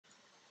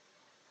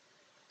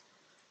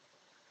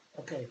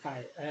Okay,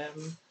 hi.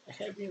 I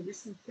have been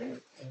recently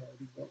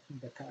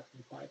reworking the character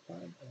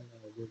pipeline.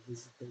 We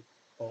visited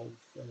both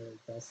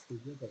DAZ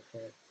Studio that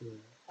had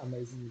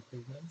amazing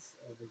improvements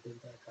with the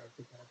entire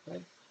character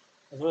pipeline,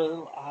 as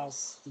well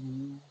as the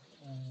new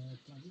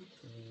plugin,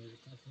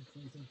 Character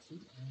Creator 3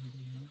 and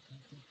the new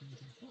Character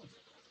Creator 4.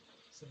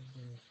 So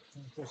the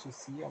characters you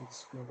see on the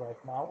screen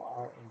right now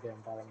are in the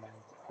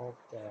environment of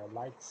the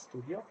Light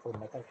Studio for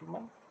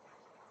MetaHuman.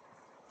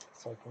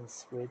 So I can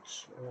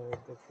switch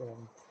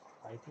different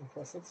lighting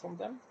presets on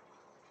them.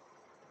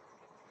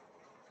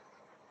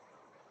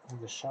 And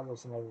the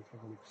shadows and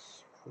everything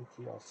looks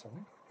pretty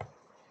awesome.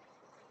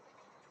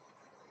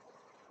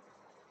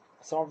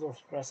 Some of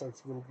those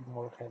presets will be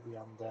more heavy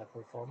on the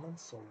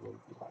performance, so will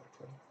be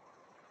lighter.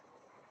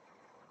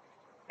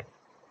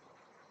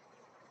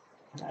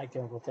 I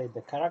can rotate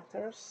the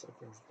characters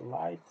against the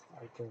light.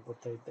 I can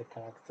rotate the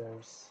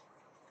characters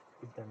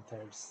with the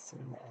entire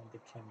scene and the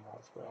camera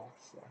as well.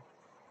 So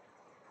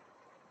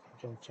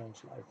I can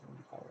change lighting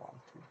if I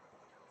want to.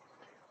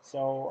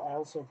 So I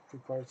also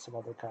prepared some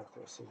other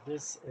characters. So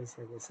this is,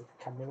 like I said,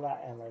 Camilla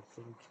and I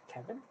think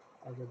Kevin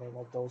are the name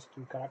of those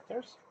two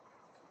characters.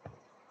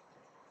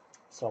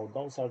 So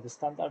those are the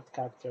standard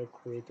Character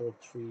Creator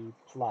 3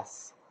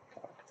 Plus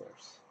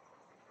characters.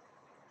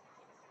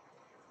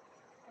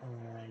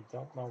 I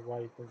don't know why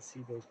you can see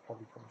those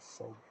polygons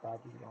so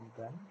badly on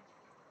them.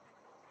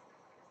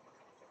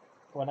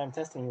 When I'm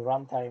testing in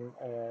runtime,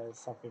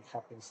 something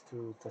happens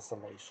to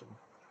tessellation.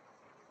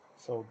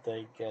 So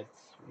they get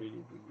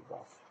really, really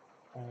rough.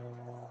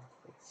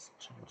 Let's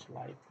change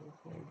lighting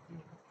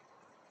maybe.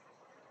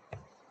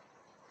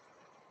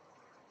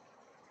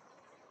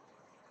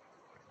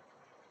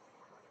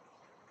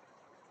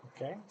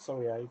 Okay, so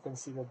yeah, you can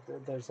see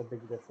that there's a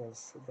big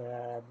difference.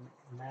 The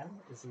man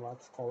is a lot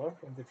taller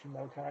than the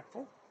female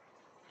character,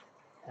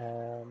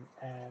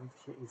 and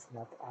he is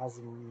not as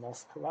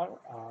muscular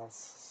as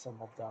some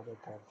of the other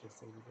characters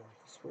that we're going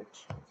to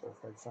switch. So,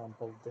 for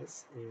example,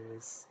 this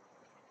is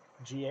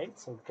G8,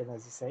 so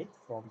Genesis 8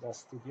 from the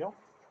studio.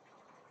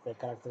 The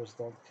characters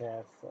don't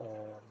have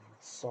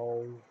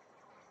so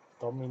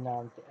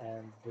dominant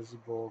and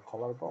visible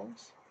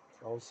collarbones.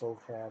 They also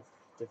have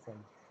different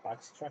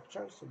back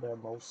structures, so they're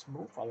more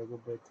smooth, a little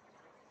bit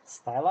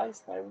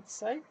stylized, I would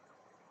say,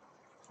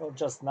 or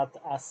just not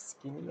as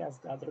skinny as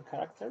the other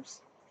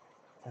characters.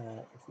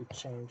 If we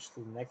change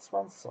to the next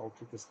one, so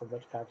to the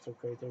standard Character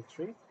Creator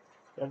 3,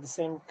 they're the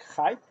same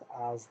height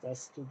as the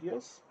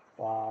studios,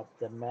 but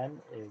the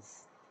man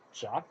is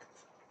jacked,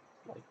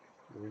 like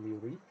really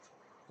ripped,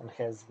 and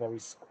has very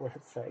square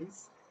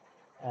face.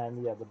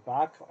 And yeah, the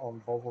back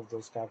on both of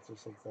those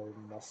characters are very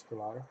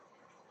muscular.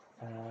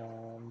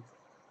 And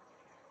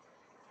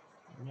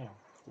yeah,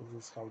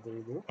 this is how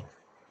they look.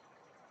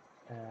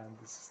 And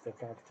this is the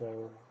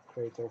Character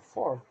Creator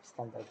 4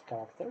 standard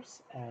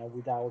characters. And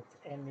without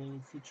any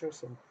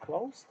features and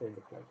clothes, they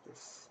look like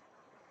this.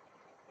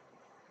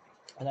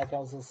 And I can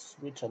also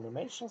switch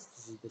animations.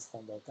 This is the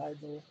standard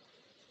idle.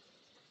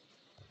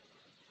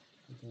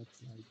 I got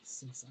like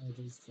 6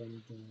 idols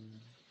from the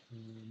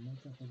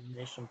makeup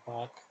animation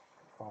pack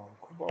from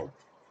Kubot.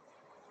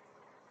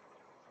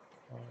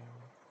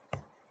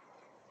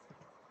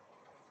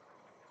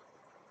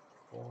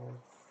 4,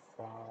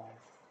 5.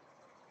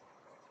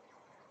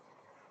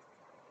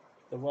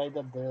 The way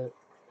that the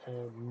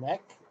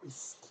neck is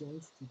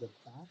skinned to the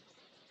back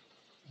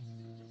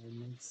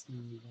makes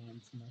me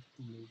want not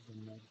to move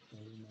the neck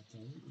very much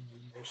in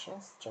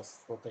animations, just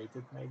rotate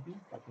it maybe,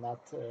 but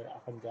not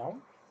up and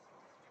down,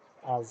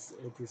 as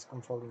it is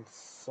controlling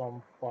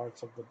some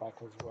parts of the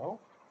back as well.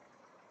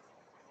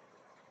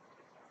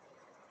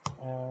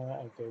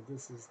 Okay,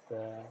 this is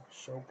the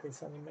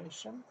showcase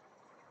animation.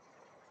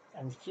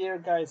 And here,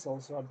 guys,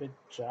 also a bit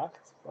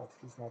jacked, but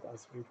he's not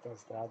as ripped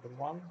as the other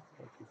one.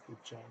 But if we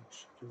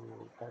change to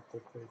Character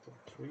Creator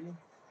 3,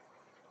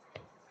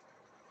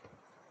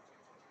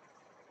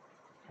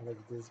 and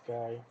like this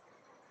guy,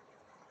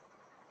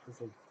 he's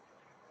a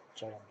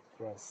giant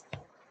breast.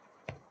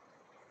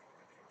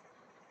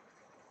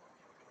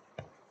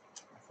 I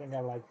think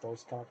I like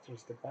those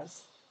characters the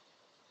best,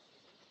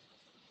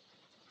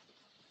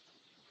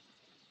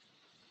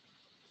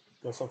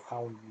 because of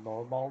how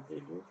normal they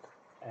look,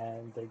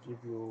 and they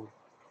give you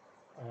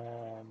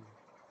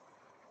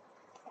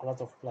a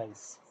lot of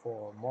place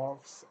for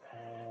morphs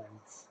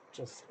and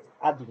just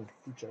adding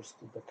features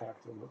to the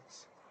character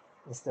looks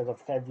instead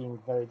of having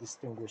very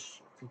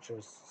distinguished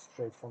features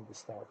straight from the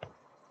start.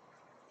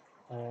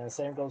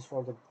 Same goes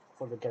for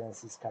the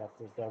Genesis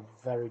characters. They are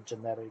very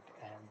generic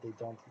and they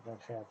don't even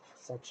have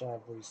such a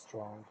very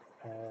strong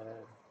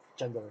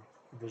gender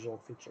visual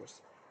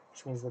features,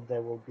 which means that they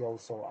will be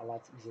also a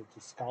lot easier to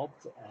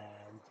sculpt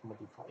and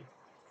modify.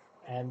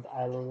 And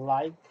I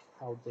like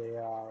how they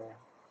are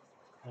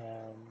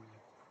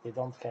they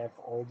don't have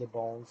all the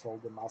bones, all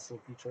the muscle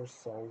features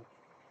so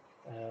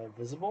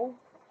visible,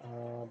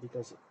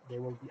 because they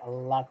will be a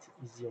lot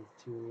easier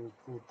to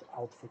put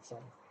outfits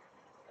on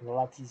and a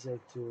lot easier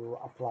to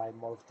apply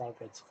morph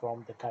targets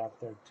from the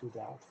character to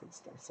the outfits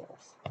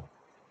themselves.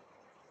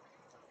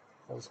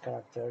 those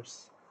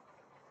characters.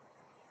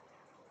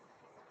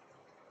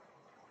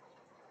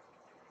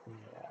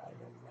 Yeah, I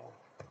don't know.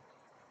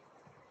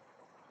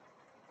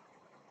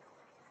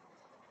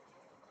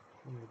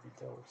 Maybe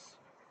those.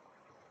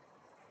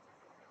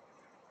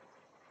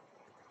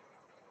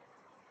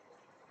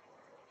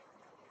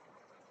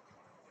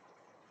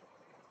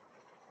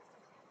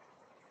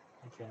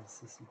 Again,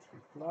 CC3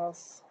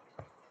 plus,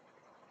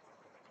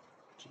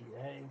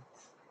 G8,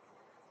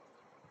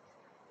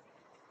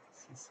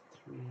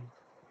 CC3,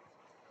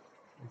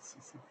 and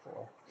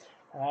CC4.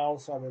 And I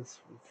also added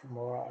a few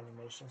more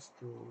animations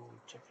to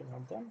check in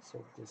on them.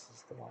 So this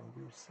is the one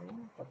you're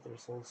seeing, but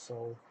there's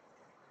also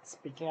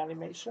speaking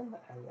animation,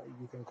 and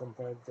you can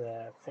compare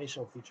the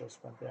facial features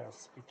when they are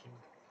speaking.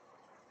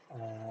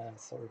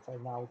 So if I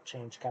now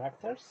change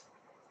characters,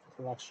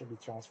 it will actually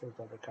transfer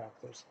to other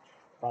characters.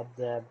 But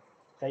the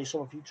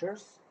facial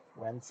features,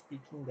 when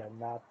speaking,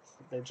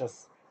 they're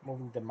just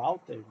moving the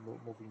mouth, they're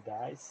moving the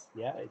eyes.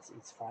 Yeah,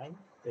 it's fine.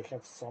 They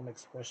have some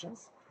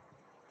expressions.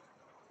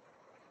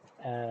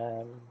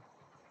 It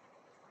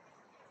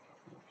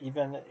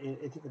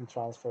even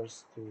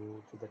transfers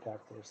to the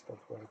characters that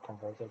were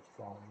converted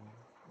from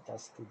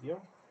DAZ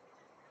Studio.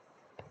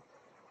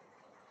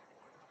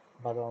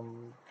 But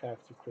on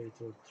Character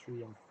Creator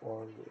 3 and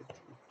 4, it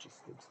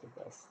just looks the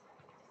best,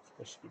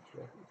 especially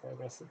if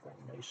I reset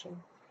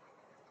animation.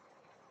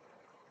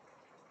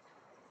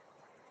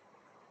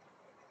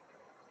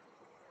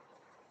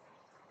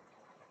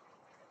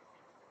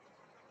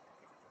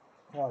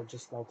 Oh, I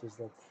just noticed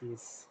that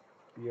his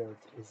beard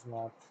is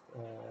not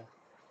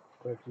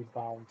correctly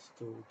bound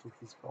to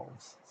his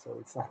bones, so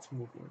it's not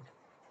moving.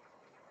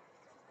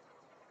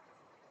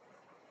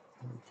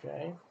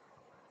 Okay.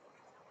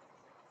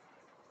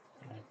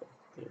 I got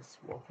this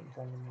walking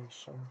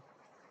animation,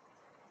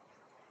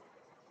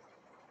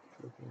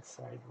 looking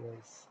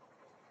sideways.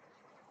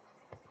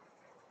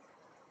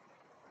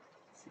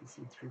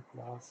 CC3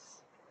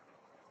 plus.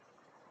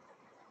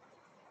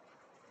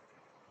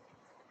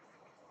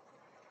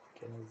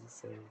 Can I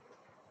say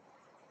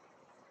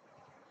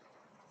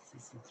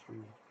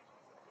CC3,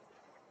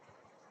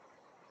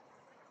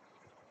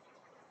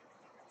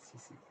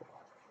 CC4.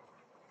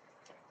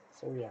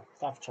 So yeah,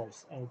 tough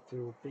choice. And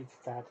to pick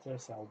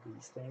characters I'll be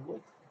staying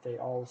with. They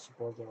all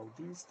support all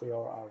these. They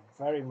all are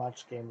very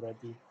much game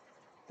ready.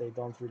 They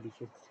don't really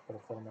hit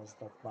performance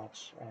that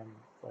much. And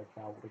right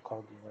now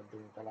recording and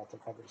doing a lot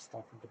of other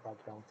stuff in the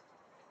background.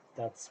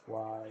 That's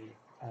why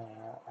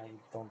I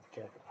don't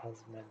get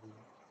as many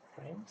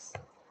frames.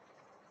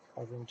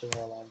 But in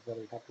general, I'm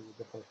very happy with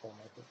the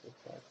performance of the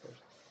characters.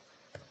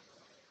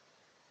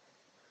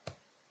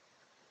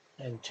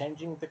 And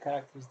changing the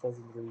characters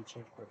doesn't really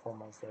change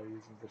performance. They're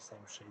using the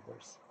same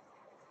shaders.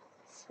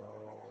 So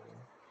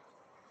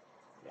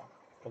yeah,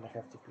 gonna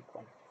have to pick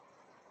one.